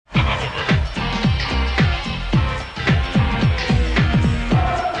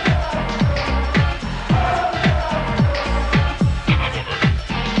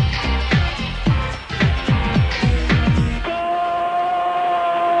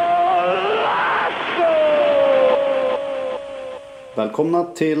Välkomna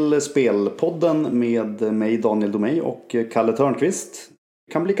till Spelpodden med mig Daniel Domey och Kalle Törnqvist.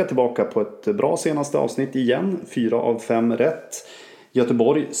 Vi kan blicka tillbaka på ett bra senaste avsnitt igen. 4 av 5 rätt.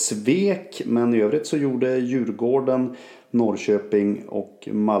 Göteborg svek, men i övrigt så gjorde Djurgården, Norrköping och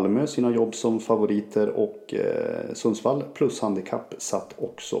Malmö sina jobb som favoriter, och Sundsvall plus handikapp satt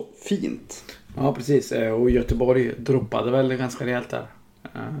också fint. Ja, precis. Och Göteborg droppade väl ganska rejält där.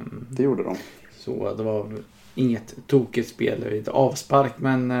 Det gjorde de. Så det var inget tokigt spel, lite avspark,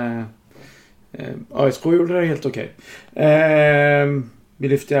 men ASK gjorde det helt okej. Vi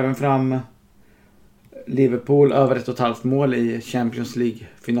lyfte även fram Liverpool över 1,5 mål i Champions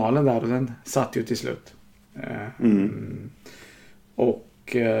League-finalen där, och den satt ju till slut.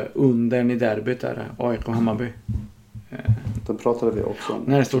 Och undern i derbyt där, AIK Hammarby. Den pratade vi också om.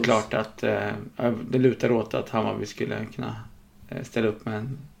 När det stod klart att det lutar åt att Hammarby skulle kunna ställa upp med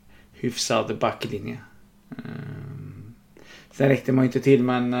en hyfsad backlinje. Sen räckte man ju inte till,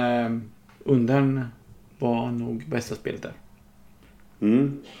 men undern var nog bästa spelet där.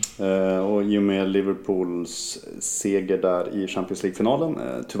 Och i och med Liverpools seger där i Champions League-finalen,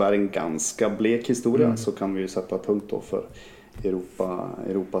 tyvärr en ganska blek historia, så kan vi ju sätta punkt då för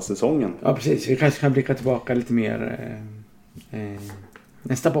Europasäsongen. Ja, precis. Vi kanske kan blicka tillbaka lite mer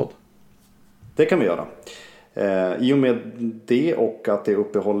nästa podd. Det kan vi göra. I och med det, och att det är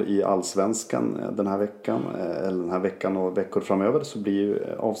uppehåll i Allsvenskan den här veckan och veckor framöver, så blir ju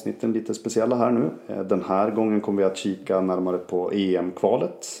avsnitten lite speciella här nu. Den här gången kommer vi att kika närmare på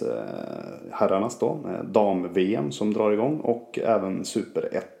EM-kvalet, herrarnas då, dam-VM som drar igång, och även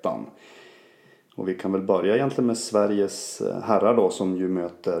Superettan. Och vi kan väl börja egentligen med Sveriges herrar då, som ju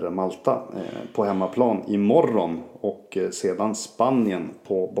möter Malta på hemmaplan imorgon, och sedan Spanien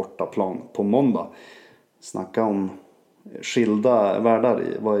på bortaplan på måndag. Snacka om skilda världar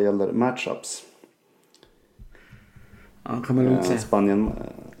vad gäller matchups. Ja, kan man lugnt säga.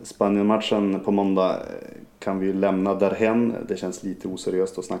 Spanien-matchen på måndag kan vi ju lämna därhen. Det känns lite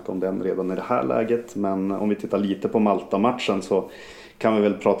oseriöst att snacka om den redan i det här läget. Men om vi tittar lite på Malta-matchen, så kan vi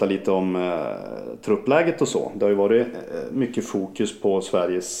väl prata lite om truppläget och så. Det har ju varit mycket fokus på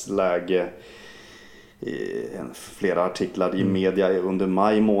Sveriges läge. I flera artiklar i media under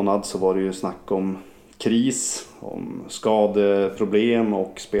maj månad så var det ju snack om kris, om skadeproblem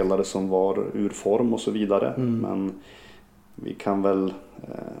och spelare som var ur form och så vidare. Men vi kan väl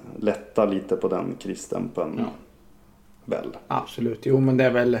lätta lite på den krisstämpeln. Ja. Väl. Absolut. Jo, men det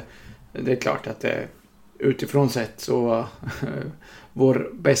är klart att det, utifrån sett så vår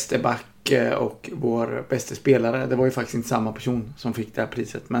bästa back och vår bästa spelare, det var ju faktiskt inte samma person som fick det här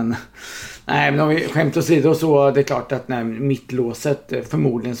priset, men nej, men om vi skämt åsido, så det är klart att när mittlåset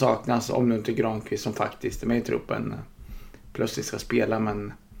förmodligen saknas, om nu inte Granqvist, som faktiskt är med i truppen, plötsligt ska spela,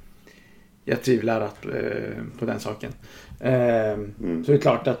 men jag tvivlar på den saken. Så det är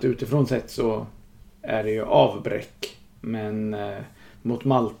klart att utifrån sett så är det ju avbräck, men mot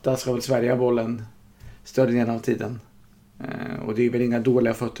Malta ska väl Sverige ha bollen större delen av tiden. Och det är väl inga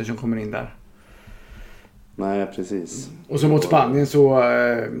dåliga fötter som kommer in där. Nej, precis. Och så mot Spanien så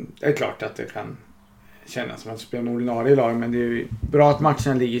är det klart att det kan kännas som att spela med ordinarie lag. Men det är ju bra att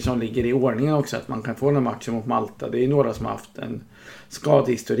matchen ligger i ordningen också. Att man kan få den matchen mot Malta. Det är några som har haft en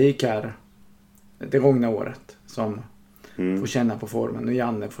skadehistorik här det gångna året, som får känna på formen. Och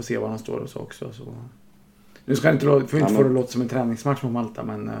Janne får se var han står och så också. Så. Nu ska inte få det låta som en träningsmatch mot Malta,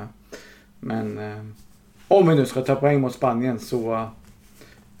 men om vi nu ska ta poäng mot Spanien, så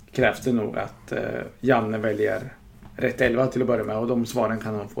krävs det nog att Janne väljer rätt 11 till att börja med, och de svaren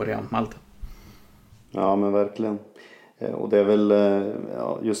kan han få redan på Malta. Ja, men verkligen. Och det är väl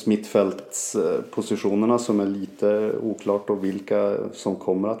just mittfältspositionerna som är lite oklart, och vilka som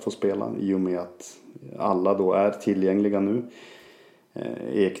kommer att få spela, i och med att alla då är tillgängliga nu.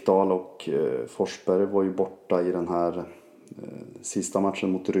 Ekdal och Forsberg var ju borta i den här sista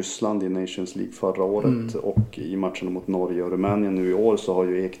matchen mot Ryssland i Nations League förra året, och i matchen mot Norge och Rumänien nu i år så har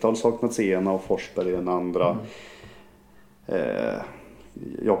ju Ekdal saknats i ena och Forsberg i den andra.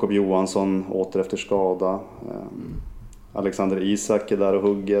 Jakob Johansson åter efter skada. Alexander Isak är där och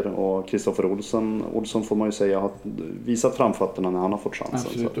hugger, och Kristoffer Olsson får man ju säga har visat framfötterna när han har fått chansen.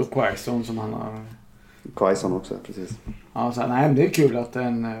 Absolut, och Quaison som han har. Quaison också, precis. Ja, så, nej, det är kul att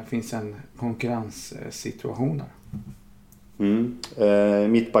det finns en konkurrenssituation där.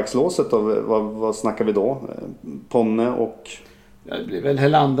 Mittbackslåset då, vad snackar vi då? Ponne och... Det blir väl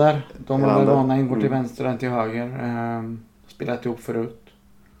Helander. De har väl vana in, går till vänster och till höger. Spelat ihop förut.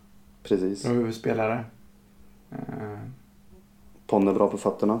 Precis. Bra huvudspelare. Ponne bra på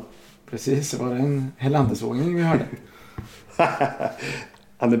fötterna. Precis, det var en Helander-sågning vi hörde.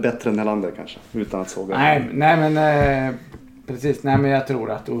 Han är bättre än Helander kanske, utan att såga. Nej, men precis. Nej, men jag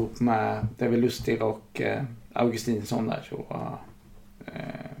tror att ihop med David Lustig och Augustinsson där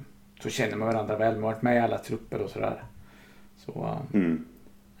så känner man varandra väl. Man har varit med i alla trupper och sådär. Så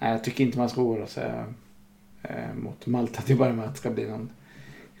nej, jag tycker inte man ska oroa sig mot Malta till början med att det ska bli någon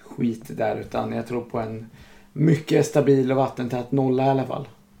skit där. Utan jag tror på en mycket stabil och vattentät nolla i alla fall.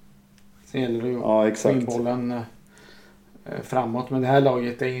 Sen gäller det ju att få in bollen framåt. Men det här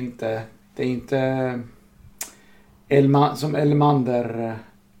laget är inte som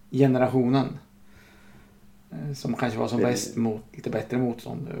Elmander-generationen. Som kanske var som bäst mot lite bättre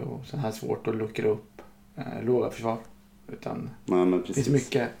motstånd. Och så här svårt att luckra upp låga försvar. Utan det finns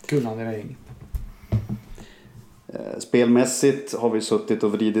mycket kunnande i det gänget. Spelmässigt har vi suttit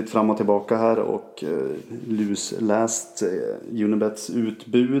och vridit fram och tillbaka här och lusläst Unibets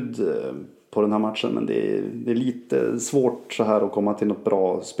utbud på den här matchen. Men det är lite svårt så här att komma till något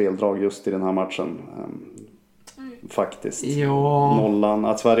bra speldrag just i den här matchen. Faktiskt. Ja. Nollan,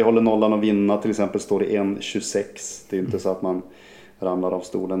 att Sverige håller nollan och vinna till exempel står i 1,26. Det är inte så att man ramlar av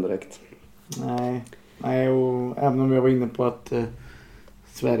stolen direkt. Nej, och även om jag var inne på att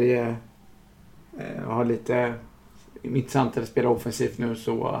Sverige har lite mittsamt eller spelar offensivt nu,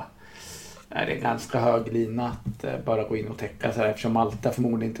 så är det ganska hög lina att bara gå in och täcka så här, eftersom Malta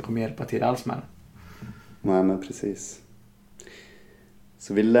förmodligen inte kommer hjälpa till alls med det. Nej, men precis.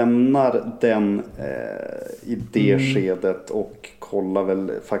 Så vi lämnar den i det skedet och kollar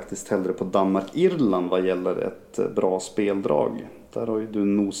väl faktiskt hellre på Danmark-Irland vad gäller ett bra speldrag. Där har ju du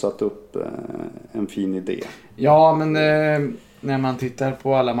nosat upp en fin idé. Ja, men när man tittar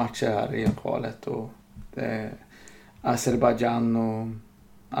på alla matcher här i kvalet och Azerbaijan och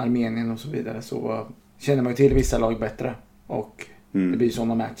Armenien och så vidare, så känner man ju till vissa lag bättre. Och det blir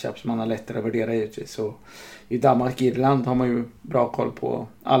sådana matchups som man har lättare att värdera givetvis. Så i Danmark-Irland har man ju bra koll på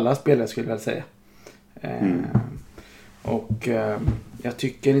alla spelare, skulle jag väl säga. Och jag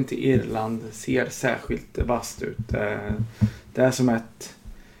tycker inte Irland ser särskilt vasst ut. Det är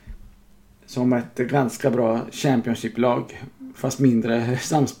som ett ganska bra Championship-lag, fast mindre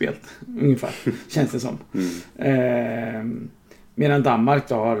samspelt ungefär, känns det som. Medan Danmark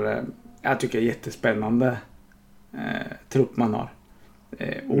då har, jag tycker, jättespännande trupp man har.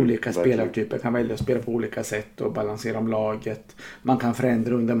 Olika spelartyper kan välja att spela på olika sätt och balansera om laget. Man kan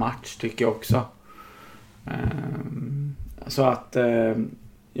förändra under match, tycker jag också. Så att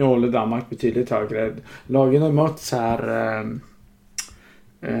jag håller Danmark betydligt högre. Lagen har mötts här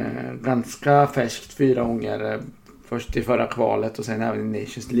ganska färskt 4 gånger. Först i förra kvalet och sen även i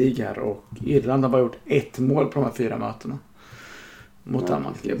Nations League här. Och Irland har bara gjort 1 mål på de här 4 mötena mot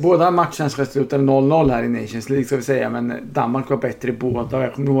Danmark. Båda matcherna ska sluta 0-0 här i Nations League, ska vi säga. Men Danmark var bättre i båda.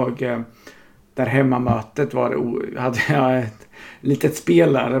 Jag kommer ihåg där hemmamötet hade jag ett litet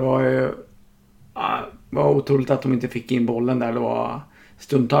spel där. Det var otroligt att de inte fick in bollen där. Det var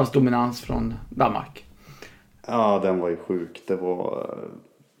stundtals dominans från Danmark. Ja, den var ju sjuk. Jag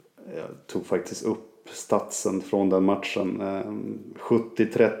tog faktiskt upp statsen från den matchen.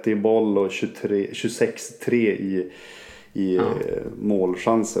 70-30 boll och 26-3 i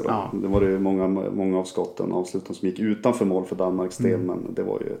målchanser. Ja. Det var ju många av skotten avsluten som gick utanför mål för Danmarks del, men det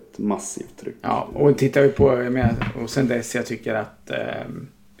var ju ett massivt tryck. Ja, och tittar vi på, och sen dess jag tycker att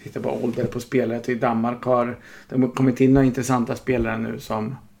titta på ålder på spelare i Danmark har kommit in några intressanta spelare nu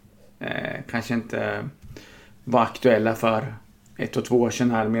som kanske inte var aktuella för 1 och 2 år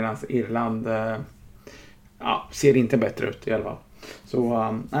sedan här, medan Irland ser inte bättre ut i alla fall.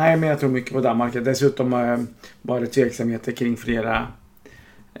 Så nej, men jag tror mycket på Danmark. Dessutom var det tveksamheter kring flera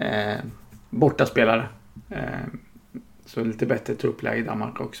bortaspelare. Så lite bättre truppläge i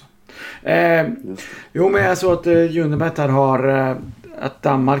Danmark också. Jo, men jag såg att Unibet här har att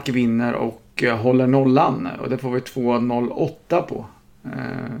Danmark vinner och håller nollan. Och det får vi 2,08 på.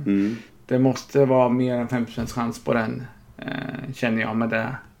 Det måste vara mer än 5% chans på den, känner jag,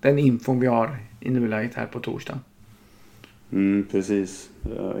 med den infon vi har i nuläget här på torsdag. Precis.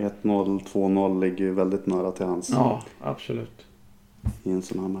 1-0, 2-0 ligger ju väldigt nära till hands. Ja, absolut. I en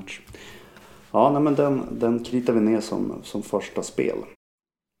sån här match. Ja, nej, men den kritar vi ner som första spel.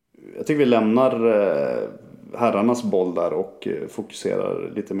 Jag tycker vi lämnar herrarnas boll där och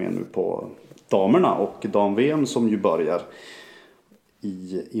fokuserar lite mer nu på damerna och dam-VM som ju börjar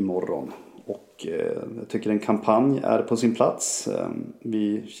imorgon. Och jag tycker en kampanj är på sin plats.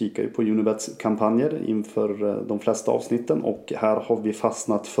 Vi kikar ju på Unibets kampanjer inför de flesta avsnitten. Och här har vi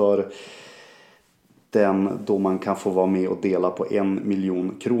fastnat för den då man kan få vara med och dela på 1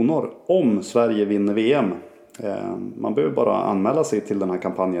 miljon kronor om Sverige vinner VM. Man behöver bara anmäla sig till den här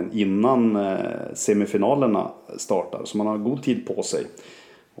kampanjen innan semifinalerna startar. Så man har god tid på sig.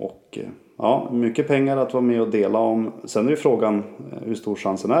 Och ja, mycket pengar att vara med och dela om. Sen är ju frågan hur stor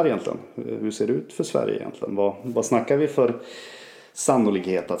chansen är egentligen. Hur ser det ut för Sverige egentligen? Vad snackar vi för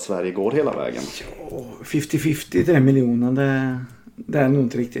sannolikhet att Sverige går hela vägen? 50-50 till den miljonen, det är nog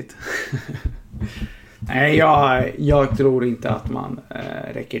inte riktigt. Nej, jag tror inte att man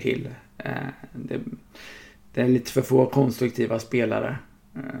räcker till. Det är lite för få konstruktiva spelare.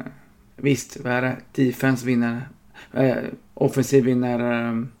 Visst, vad är det? Defense vinner. Offensiv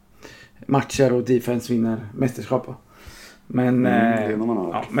vinner matcher och defense vinner mästerskap. Men,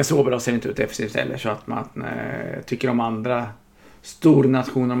 men så bra ser det inte ut defensivt heller. Så att man tycker de andra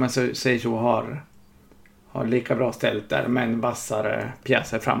stornationerna, om man säger så, har lika bra ställt där, men vassare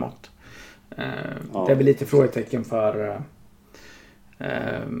pjäser framåt. Det är väl lite frågetecken för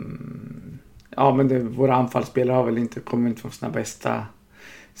våra anfallsspelare har väl inte kommit från sina bästa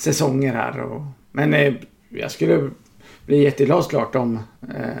säsonger här. Men jag skulle bli jätteglad klart om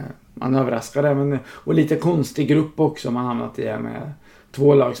man överraskade. Och lite konstig grupp också man hamnat i med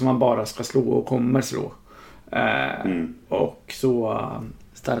 2 lag som man bara ska slå och kommer slå. Och så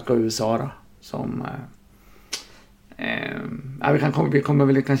starka USA då, som vi kommer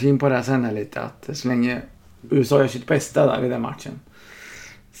väl kanske in på det här sen här lite, att så länge USA gör sitt bästa där i den matchen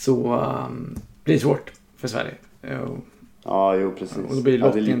så blir det svårt för Sverige. Ja, jo precis. Och då blir det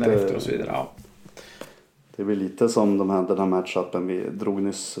lottning därefter och så vidare. Ja. Det blir lite som den här matchupen vi drog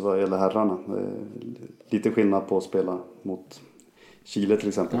nyss vad gäller herrarna. Lite skillnad på att spela mot Chile till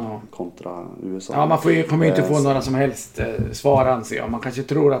exempel kontra USA. Ja, man kommer ju inte få några som helst svar, anser jag. Man kanske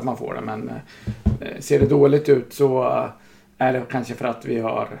tror att man får det, men ser det dåligt ut så är det kanske för att vi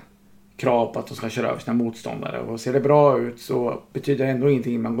har krav på att de ska köra över sina motståndare. Och ser det bra ut så betyder det ändå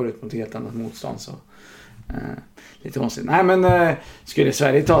ingenting. Man går ut mot ett helt annat motstånd. Så lite konstigt. Nej, men skulle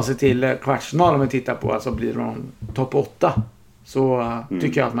Sverige ta sig till kvartsfinal, om vi tittar på, alltså blir de topp 8, så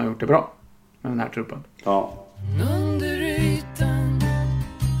tycker jag att man har gjort det bra med den här truppen. Ja. Under ytan.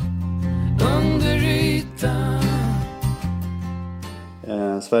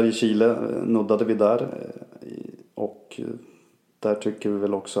 Sverige-Chile nuddade vi där. Och där tycker vi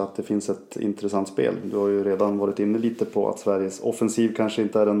väl också att det finns ett intressant spel. Du har ju redan varit inne lite på att Sveriges offensiv kanske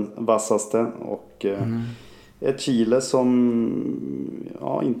inte är den vassaste. Och ett Chile som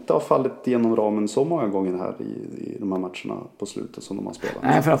inte har fallit genom ramen så många gånger här i de här matcherna på slutet som de har spelat.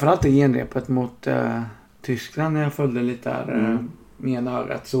 Nej, framförallt i genrepet mot Tyskland, när jag följde lite där med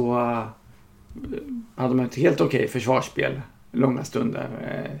ögat, så hade man ett helt okej försvarsspel långa stunder.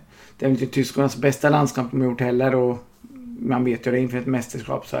 Det är inte Tyskarnas bästa landskamp de har gjort heller, och man vet ju det inför ett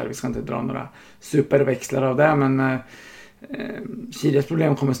mästerskap, så här, vi ska inte dra några superväxlar av det, men Chiles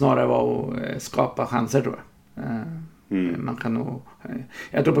problem kommer snarare vara att skapa chanser, tror jag. Man kan nog,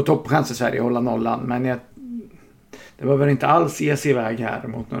 jag tror på toppchanser Sverige hålla nollan, men det behöver inte alls ge sig iväg här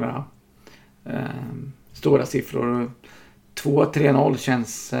mot några stora siffror. 2-3-0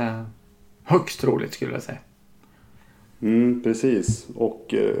 känns högst troligt, skulle jag säga. Precis.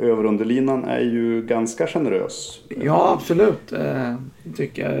 Och överunderlinan är ju ganska generös. Ja, absolut.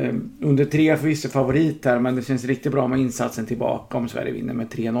 Tycker jag. Under 3 förvisso favorit här, men det känns riktigt bra med insatsen tillbaka om Sverige vinner med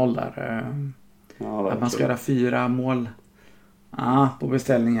 3-0 där. Att man ska göra 4 mål på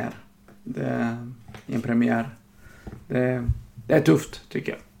beställningar. I en premiär. Det är tufft,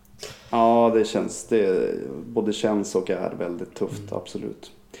 tycker jag. Ja, det både känns och är väldigt tufft,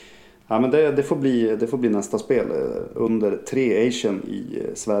 absolut. Ja, men det får bli nästa spel under 3 Asian i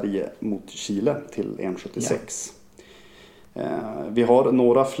Sverige mot Chile till 1,76. Vi har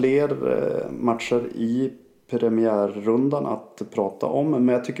några fler matcher i premiärrundan att prata om, men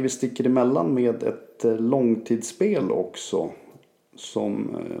jag tycker vi sticker emellan med ett långtidsspel också,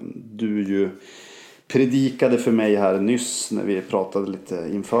 som du ju predikade för mig här nyss när vi pratade lite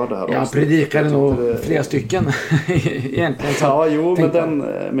inför det här. Jag predikade nog flera stycken egentligen. Ja, jo,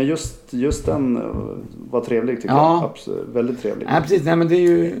 men just den var trevlig, tycker jag. Absolut, väldigt trevlig. Ja, precis. Nej, men det är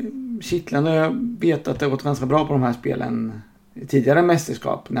ju kittlande. Jag vet att det har gått ganska bra på de här spelen i tidigare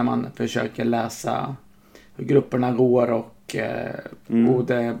mästerskap, när man försöker läsa hur grupperna går och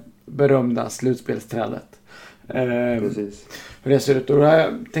det berömda slutspelsträdet. Precis. Hur det ser ut. Och jag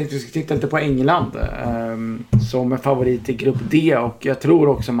tänkte att vi ska titta lite på England som är favorit i grupp D, och jag tror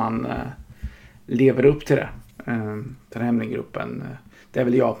också man lever upp till det. Tar hem den gruppen. Det är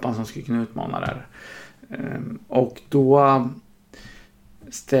väl Japan som skulle kunna utmana där. Och då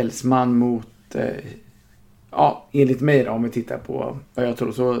ställs man mot enligt mig då, om vi tittar på vad jag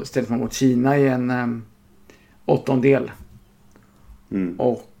tror, så ställs man mot Kina i en åttondel.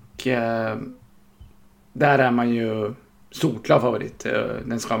 Och där är man ju solklar favorit.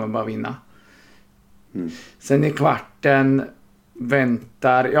 Den ska man bara vinna. Sen i kvarten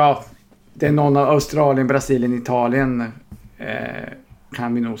väntar, ja, det är någon av Australien, Brasilien, Italien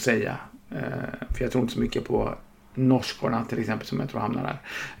kan vi nog säga. För jag tror inte så mycket på norskorna till exempel som jag tror hamnar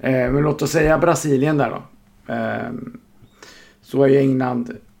där. Men låt oss säga Brasilien där då. Så är ju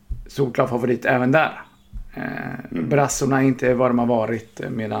England solklar favorit även där. Brassorna är inte vad de har varit,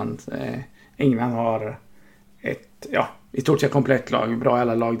 medan England har ett, ja, i stort sett komplett lag, bra i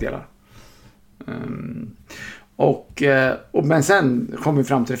alla lagdelar. Men sen kommer vi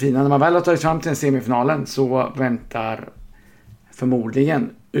fram till det fina. När man väl har tagit fram till den semifinalen så väntar förmodligen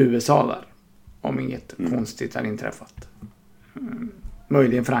USA där. Om inget konstigt har inträffat.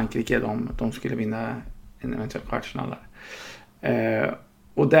 Möjligen Frankrike, de skulle vinna en eventuell kvartsfinal där.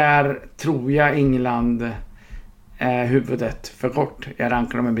 Och där tror jag England är huvudet för kort. Jag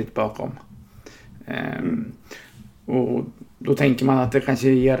rankar dem en bit bakom. Och då tänker man att det kanske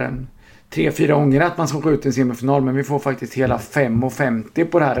ger en 3-4 gånger att man ska gå ut i en semifinal, men vi får faktiskt hela 5,50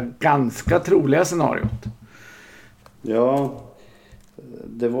 på det här ganska troliga scenariot. Ja,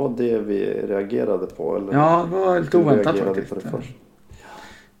 det var det vi reagerade på. Eller? Ja, det var lite oväntat faktiskt. På det först.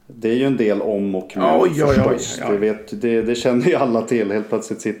 Det är ju en del om och med. Oj. Det känner ju alla till. Helt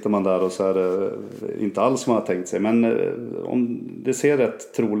plötsligt sitter man där och så är det inte alls som man har tänkt sig. Men om det ser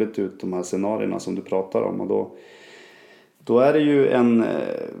rätt troligt ut, de här scenarierna som du pratar om, och då är det ju en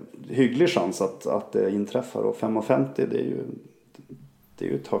hygglig chans att det inträffar. Och 5,50 det är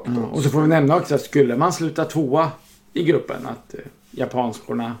ju ett högt odds. Och så får vi nämna också att skulle man sluta 2 i gruppen, att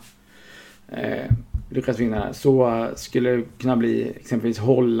japanskorna lyckas vinna, så skulle det kunna bli exempelvis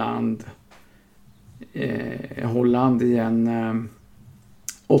Holland i en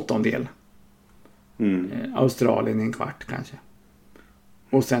åttondel. Australien i en kvart kanske.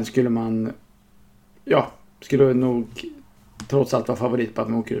 Och sen skulle man skulle nog trots allt vara favorit på att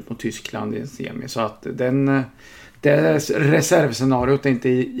man åker ut mot Tyskland i en semi. Så att det reservscenariot är inte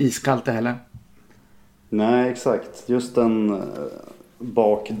iskallt heller. Nej, exakt. Just den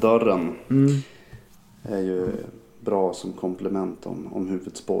bakdörren är ju bra som komplement om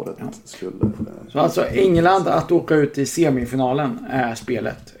huvudspåret skulle... Så alltså England att åka ut i semifinalen är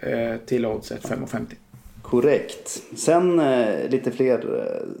spelet till oddset 5,50. Korrekt. Sen lite fler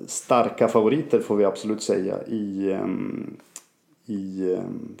starka favoriter får vi absolut säga i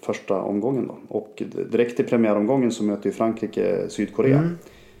första omgången då. Och direkt i premiäromgången så möter ju Frankrike Sydkorea.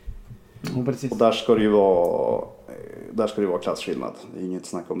 Precis. Och där ska det ju vara klasskillnad. Inget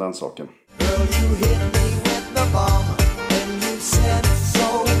snack om den saken.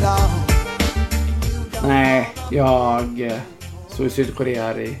 Nej, jag såg Sydkorea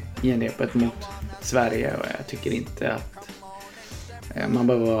här i genrepet mot Sverige och jag tycker inte att man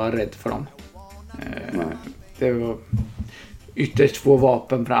behöver vara rädd för dem. Det var ytterst få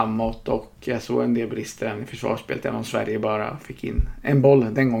vapen framåt och jag såg en del brister än i försvarsspelet, även om Sverige bara fick in en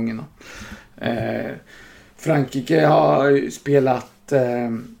boll den gången. Frankrike har spelat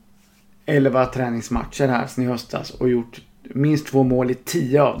 11 träningsmatcher här sen i höstas och gjort minst 2 mål i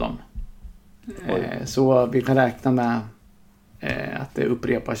 10 av dem. Så vi kan räkna med att det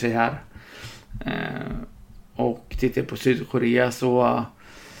upprepar sig här. Och tittar på Sydkorea så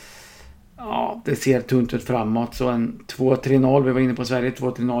det ser tunt ut framåt. Så en 2-3-0, vi var inne på Sverige,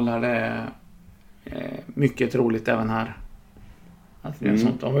 2-3-0 här, det är mycket roligt även här. Att vi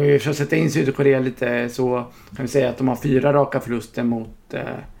sånt. Om vi ska sätta in Sydkorea lite så kan vi säga att de har 4 raka förluster mot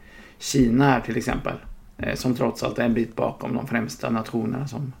Kina här till exempel. Som trots allt är en bit bakom de främsta nationerna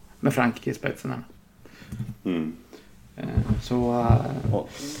som med Frankrike i spetsen här. Så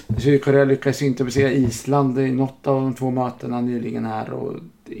Sydkorea lyckas inte besegra Island i något av de 2 mötena nyligen här och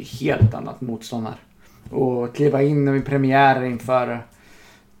det är helt annat motstånd här. Och kliva in i premiär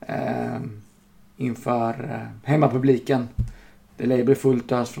inför hemmapubliken. Det lär bli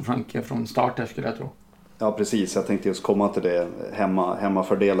fullt ös från Frankrike från start här skulle jag tro. Ja precis, jag tänkte just komma till det.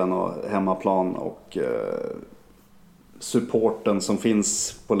 Hemmafördelen och hemmaplan och supporten som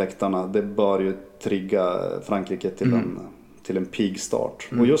finns på läktarna, det bör ju trigga Frankrike till en pig start.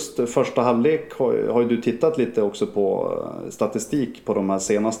 Och just första halvlek har ju du tittat lite också på statistik på de här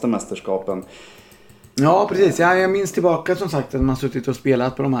senaste mästerskapen. Ja precis, jag minns tillbaka som sagt att man suttit och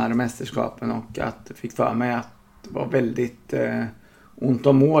spelat på de här mästerskapen och att fick för mig att det var väldigt ont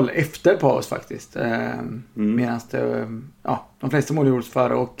om mål efter paus faktiskt. Medan de flesta mål gjordes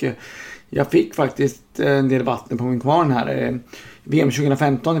före och jag fick faktiskt en del vatten på min kvarn här. VM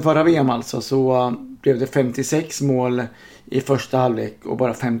 2015 i förra VM alltså så blev det 56 mål i första halvlek och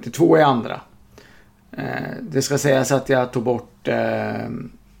bara 52 i andra. Det ska sägas att jag tog bort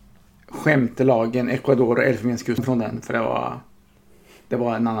skämtelagen Ecuador och Elfenbenskusten från den för det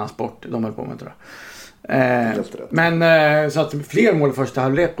var en annan sport de höll på med tror jag. Helt rätt. Men så att fler mål i första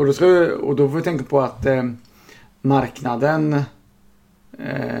halvlek. Och då får vi tänka på att marknaden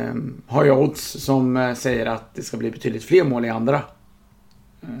har ju odds som säger att det ska bli betydligt fler mål i andra.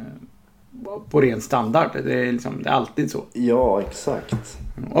 På ren standard. Det är alltid så. Ja, exakt.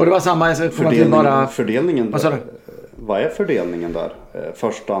 Och det var samma... Fördelningen vad är fördelningen där?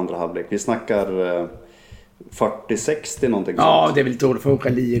 Första och andra halvlek. Vi snackar 40-60 någonting. Ja, sånt. det är väl lite dåligt för att åka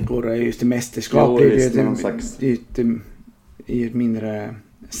ligor. Just i mästerskap. Jo, det är ju ett mindre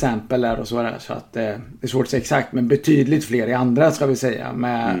sample där och så där. Så att det är svårt att säga exakt. Men betydligt fler i andra ska vi säga.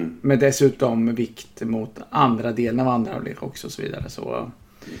 Med dessutom vikt mot andra delen av andra halvlek också och så vidare. Så...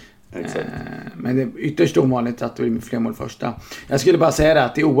 men det är ytterst ovanligt att det blir fler mål första. Jag skulle bara säga det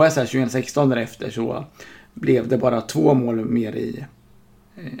att i OS här 2016 därefter så blev det bara 2 mål mer i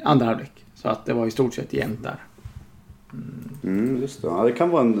andra halvlek. Så att det var i stort sett jämnt där. Just det. Ja, det kan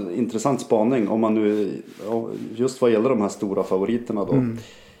vara en intressant spaning om man nu, just vad gäller de här stora favoriterna då.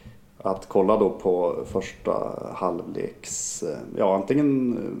 Att kolla då på första halvleks,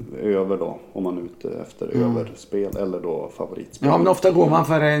 antingen över då, om man är ute efter överspel eller då favoritspel. Ja, men ofta går man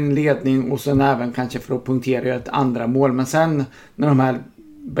för en ledning och sen även kanske för att punktera ett andra mål. Men sen när de här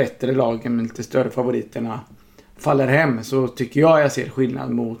bättre lagen med lite större favoriterna faller hem så tycker jag ser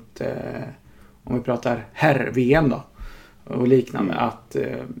skillnad mot, om vi pratar herr-VM då och liknande, att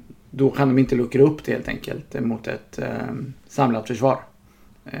då kan de inte luckra upp det helt enkelt mot ett samlat försvar.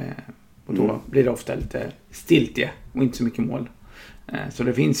 Och då blir det ofta lite stiltje och inte så mycket mål. Så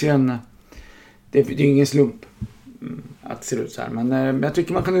det finns ju det är ju ingen slump att det ser ut så här. Men jag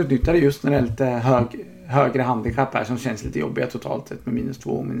tycker man kan utnyttja det just när det är lite högre handikapp här som känns lite jobbiga totalt sett med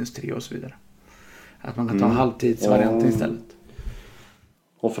 -2, -3 och så vidare. Att man kan ta halvtidsvarianten istället.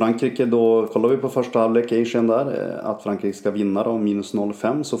 Och Frankrike då, kollar vi på första halvlek Asian där, att Frankrike ska vinna då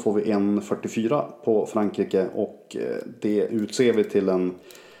 -0,5 så får vi 1,44 på Frankrike och det utser vi till en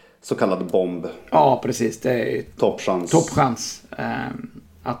så kallad bomb. Ja, precis. Det är toppchans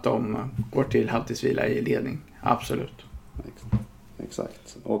att de går till halvtidsvila i ledning. Absolut.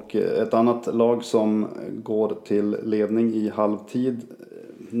 Exakt. Och ett annat lag som går till ledning i halvtid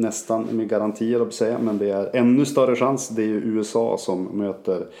nästan med garantier att säga, men det är ännu större chans. Det är ju USA som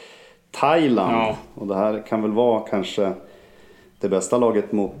möter Thailand. Ja. Och det här kan väl vara kanske det bästa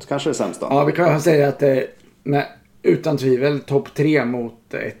laget mot kanske det sämsta. Ja, vi kan säga att det är utan tvivel topp 3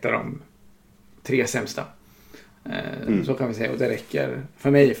 mot ett av de 3 sämsta. Så kan vi säga, och det räcker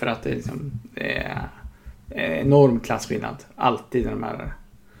för mig för att det är enorm klasskillnad alltid när de här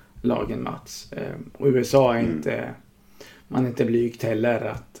lagen möts. Och USA är inte, man är inte blygt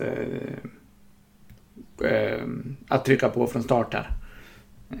heller att trycka på från start här.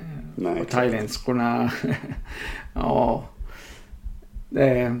 Nej, och thailändskorna ja,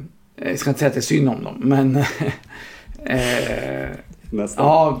 jag ska inte säga att det är synd om dem, men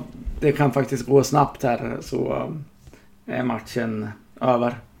ja, det kan faktiskt gå snabbt här, så är matchen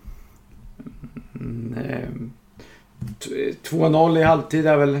över. 2-0 i halvtid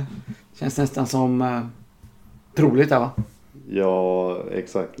är väl, känns nästan som troligt där, va? Ja,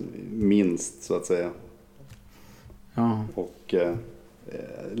 exakt, minst så att säga. Ja. Och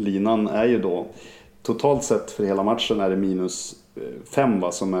linan är ju då totalt sett för hela matchen är det -5,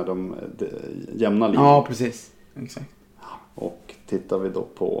 va, som är de jämna linan. Ja, precis. Exakt. Och tittar vi då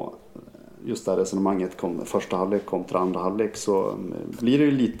på just det här resonemanget första halvlek kontra andra halvlek, så blir det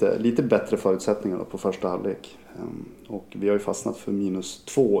ju lite bättre förutsättningar då på första halvlek. Och vi har ju fastnat för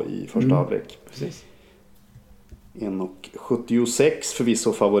 -2 i första halvlek. Precis. 1,76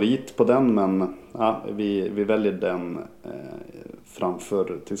 förvisso favorit på den, men ja, vi väljer den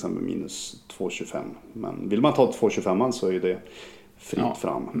framför till exempel -2,25. Men vill man ta 2,25 så är ju det fritt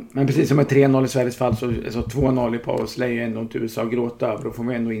fram. Men precis som med 3-0 i Sveriges fall, så 2-0 i paus lär ju ändå inte USA gråta över, och får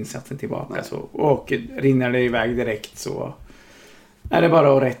vi ändå insatsen tillbaka. Så, och rinner det iväg direkt så är det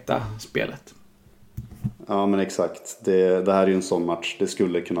bara att rätta spelet. Ja, men exakt. Det här är ju en sån match. Det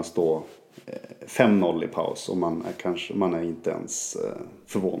skulle kunna stå 5-0 i paus och man är inte ens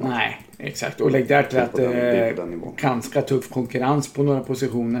förvånad. Nej, exakt. Och lägg där till att det är ganska tuff konkurrens på några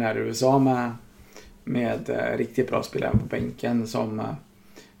positioner här i USA med riktigt bra spelare på bänken som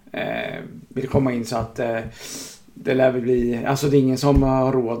vill komma in, så att det lär väl bli, alltså det är ingen som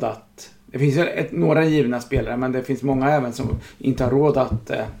har råd att, det finns några givna spelare, men det finns många även som inte har råd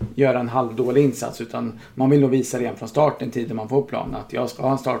att göra en halvdålig insats, utan man vill nog visa redan från starten, tiden man får plan, att jag ska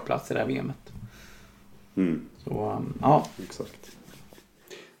ha en startplats i det här VMet. Så ja, exakt.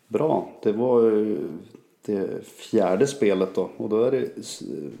 Bra, det var det fjärde spelet då, och då är det,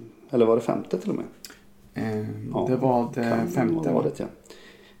 eller var det femte till och med? Det var det femte. Var det, ja.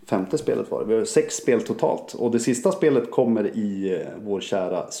 5:e spelet var det. Vi har 6 spel totalt. Och det sista spelet kommer i vår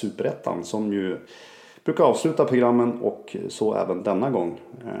kära Superettan som ju brukar avsluta programmen och så även denna gång.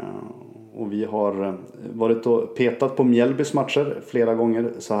 Och vi har varit och petat på Mjällbys matcher flera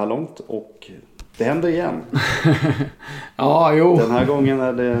gånger så här långt och det händer igen. Ja, jo. Den här gången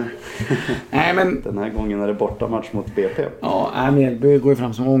är det Nej, men... Den här gången är det bortamatch mot BP. Ja, Mjällby går ju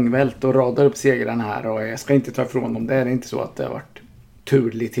fram som ångvält och radar upp segrarna här och jag ska inte ta ifrån dem. Det är inte så att det har varit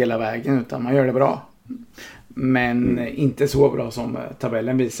turligt hela vägen utan man gör det bra. Men inte så bra som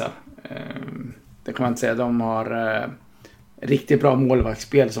tabellen visar. Det kan man inte säga. De har riktigt bra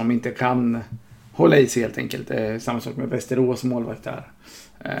målvaktsspel som inte kan hålla i sig helt enkelt. Det är samma sak med Västerås målvakt där.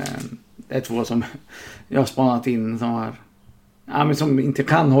 Det är 2 som jag har spanat in som har men som inte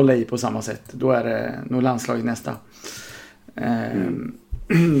kan hålla i på samma sätt. Då är det nog landslaget nästa.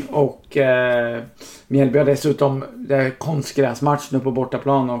 Och Mjällby har dessutom det är konstgräsmatch nu på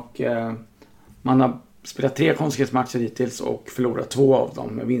bortaplan och man har spelat 3 konstgräsmatcher hittills och förlorat 2 av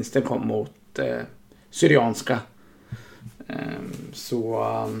dem. Vinsten kom mot Syrianska. Så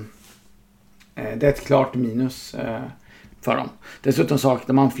det är ett klart minus för dem. Dessutom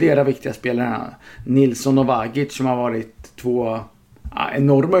saknar man flera viktiga spelare. Nilsson och Vagic som har varit 2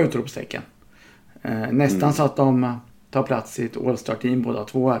 enorma utropstecken. Nästan så att de tar plats i ett All-Star-team båda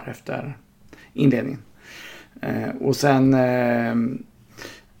 2 här efter inledningen. Och sen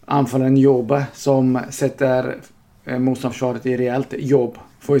anfallaren Jobbe som sätter motståndsförsvaret i rejält jobb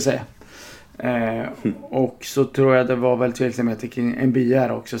får vi säga. Och så tror jag det var väl tveksamhet kring en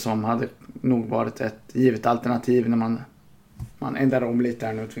BR också som hade nog varit ett givet alternativ när man ändrar om lite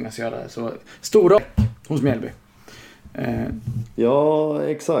här nu och tvingas göra det. Så stora hos Mjällby. Ja,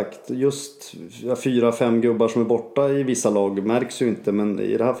 exakt. Just 4-5 gubbar som är borta i vissa lag märks ju inte. Men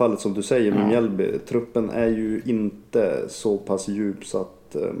i det här fallet som du säger med Mjällby, truppen är ju inte så pass djup så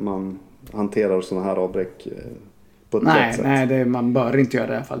att man hanterar sådana här avbräck på ett rätt sätt. Nej, man bör inte göra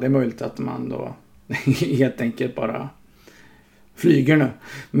det i alla fall. Det är möjligt att man då helt enkelt bara flyger nu.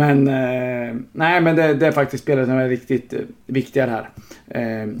 Men men det är faktiskt spelet som är riktigt viktiga här.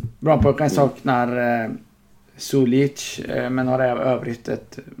 Brommapojkarna saknar Sulic men har övrigt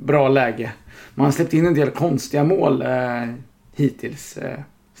ett bra läge. Man har släppt in en del konstiga mål hittills.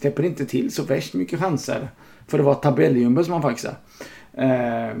 Släpper inte till så värst mycket chanser för det var tabelljumbo som man faktiskt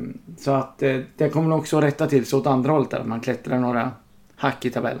så att det kommer nog också rätta till så åt andra hållet där att man klättrar några hack i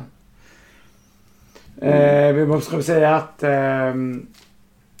tabellen. Vi måste säga att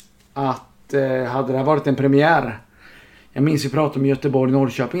hade det varit en premiär, jag minns vi pratade om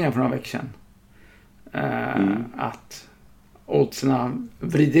Göteborg-Norrköping här för några veckor sedan, att oddsarna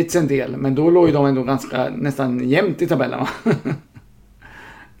vridits en del, men då låg de ändå nästan jämnt i tabellen va?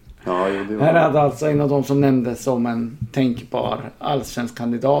 Ja, det var... Här hade alltså en av de som nämndes som en tänkbar allsvensk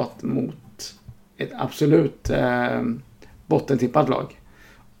kandidat mot ett absolut bottentippat lag.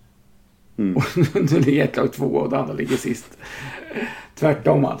 Och nu ligger ett lag 2 och det andra ligger sist.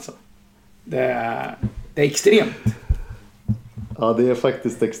 Tvärtom alltså. Det är extremt. Ja, det är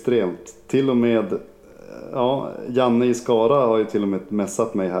faktiskt extremt. Till och med Janne i Skara har ju till och med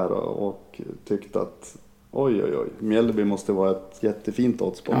messat mig här och tyckt att oj, Mjällby måste vara ett jättefint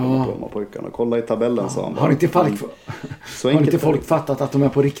odds på Brommapojkarna. Kolla i tabellen, sa han. Har inte folk fattat att de är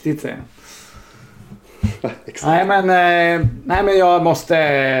på riktigt? Nej, men jag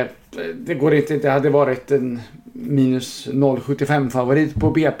måste... Det går inte. Det hade varit en minus 0,75 favorit på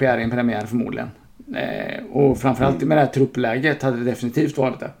BP i en premiär förmodligen. Och framförallt med det här truppläget hade det definitivt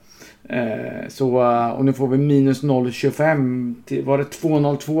varit det. Och nu får vi minus 0,25. Var det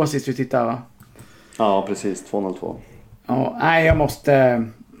 2,02 sist vi tittade va? Ja, precis. 2,02. Ja, nej, jag måste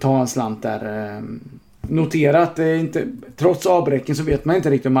ta en slant där. Notera att det inte, trots avbräcken så vet man inte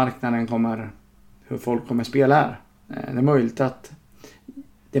riktigt hur marknaden kommer, hur folk kommer spela här. Det är möjligt att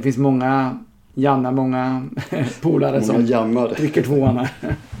det finns många polare som trycker 2:an.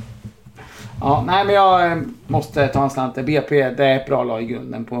 Ja, nej, men jag måste ta en slant. BP, det är ett bra lag i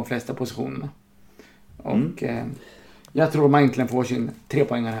grunden på de flesta positionerna. Och jag tror man egentligen får sin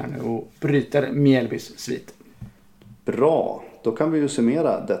 3-poängare här nu och bryter Mjällbys svit. Bra, då kan vi ju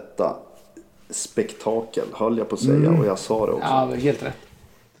summera detta spektakel, höll jag på att säga, och jag sa det också. Ja, det är helt rätt.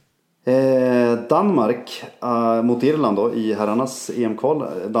 Danmark mot Irland då, i herrarnas EM-kval.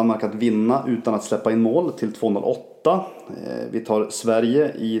 Danmark att vinna utan att släppa in mål till 2,08. Vi tar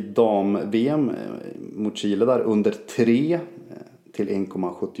Sverige i dam-VM mot Chile där under 3 till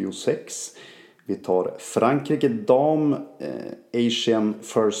 1,76. Vi tar Frankrike dam Asian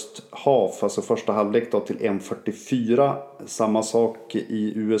first half, alltså första halvlek då, till 1,44. Samma sak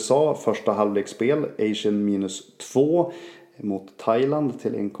i USA, första halvleksspel Asian -2. mot Thailand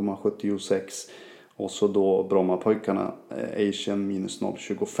till 1,76. Och så då Brommapojkarna Asian minus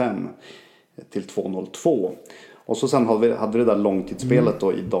 0,25 till 2,02. Och så sen hade vi det där långtidsspelet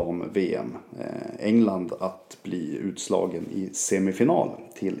då i dam-VM. England att bli utslagen i semifinal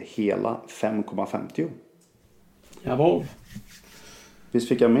till hela 5,50. Jawohl. Visst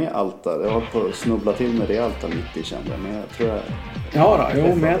fick jag med allt där? Jag har på att snubbla till med det allt där mitt i kände. Men jag tror jag... Ja då,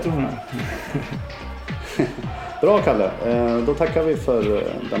 jo men jag tror det. Bra Kalle, då tackar vi för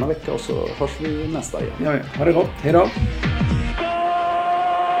denna vecka och så hörs vi nästa igen. Ja, ha det gott, hej då.